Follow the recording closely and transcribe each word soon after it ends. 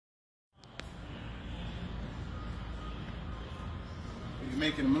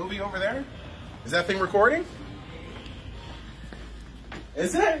making a movie over there? Is that thing recording?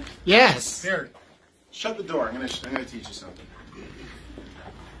 Is it? Yes. Here, shut the door. I'm gonna teach you something.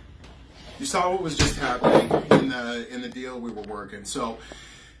 You saw what was just happening in the deal we were working. So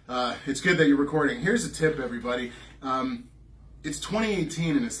it's good that you're recording. Here's a tip, everybody. It's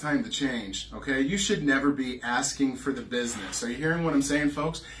 2018 and it's time to change, okay? You should never be asking for the business. Are you hearing what I'm saying,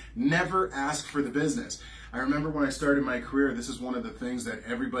 folks? Never ask for the business. I remember when I started my career, this is one of the things that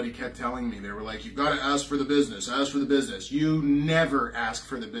everybody kept telling me. They were like, you've got to ask for the business, ask for the business. You never ask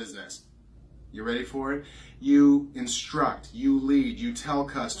for the business. You ready for it? You instruct, you lead, you tell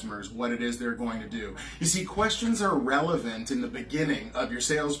customers what it is they're going to do. You see, questions are relevant in the beginning of your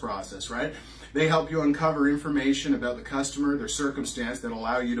sales process, right? They help you uncover information about the customer, their circumstance that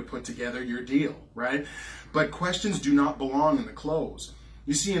allow you to put together your deal, right? But questions do not belong in the close.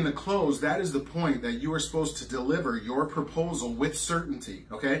 You see, in the close, that is the point that you are supposed to deliver your proposal with certainty,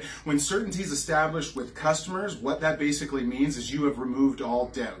 okay? When certainty is established with customers, what that basically means is you have removed all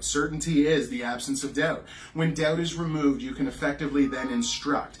doubt. Certainty is the absence of doubt. When doubt is removed, you can effectively then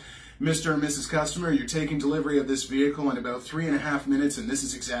instruct. Mr. and Mrs. Customer, you're taking delivery of this vehicle in about 3.5 minutes, and this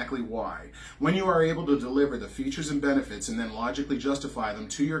is exactly why. When you are able to deliver the features and benefits and then logically justify them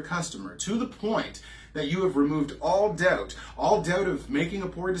to your customer to the point that you have removed all doubt of making a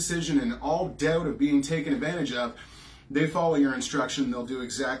poor decision and all doubt of being taken advantage of, they follow your instruction, they'll do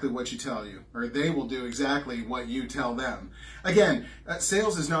exactly what you tell you, or they will do exactly what you tell them. Again,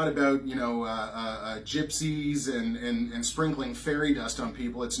 sales is not about, gypsies and sprinkling fairy dust on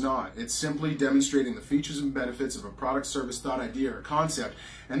people. It's not. It's simply demonstrating the features and benefits of a product, service, thought, idea, or concept,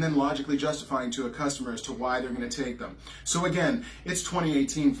 and then logically justifying to a customer as to why they're going to take them. So again, it's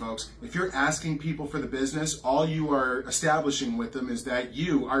 2018, folks. If you're asking people for the business, all you are establishing with them is that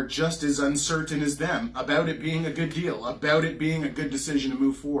you are just as uncertain as them about it being a good deal, about it being a good decision to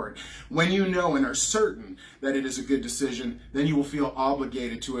move forward. When you know and are certain that it is a good decision, then you will feel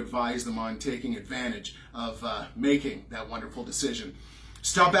obligated to advise them on taking advantage of making that wonderful decision.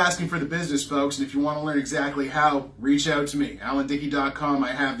 Stop asking for the business, folks, and if you want to learn exactly how, reach out to me. AlanDickey.com.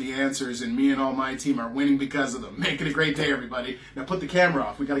 I have the answers, and me and all my team are winning because of them. Make it a great day, everybody. Now put the camera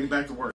off. We got to get back to work.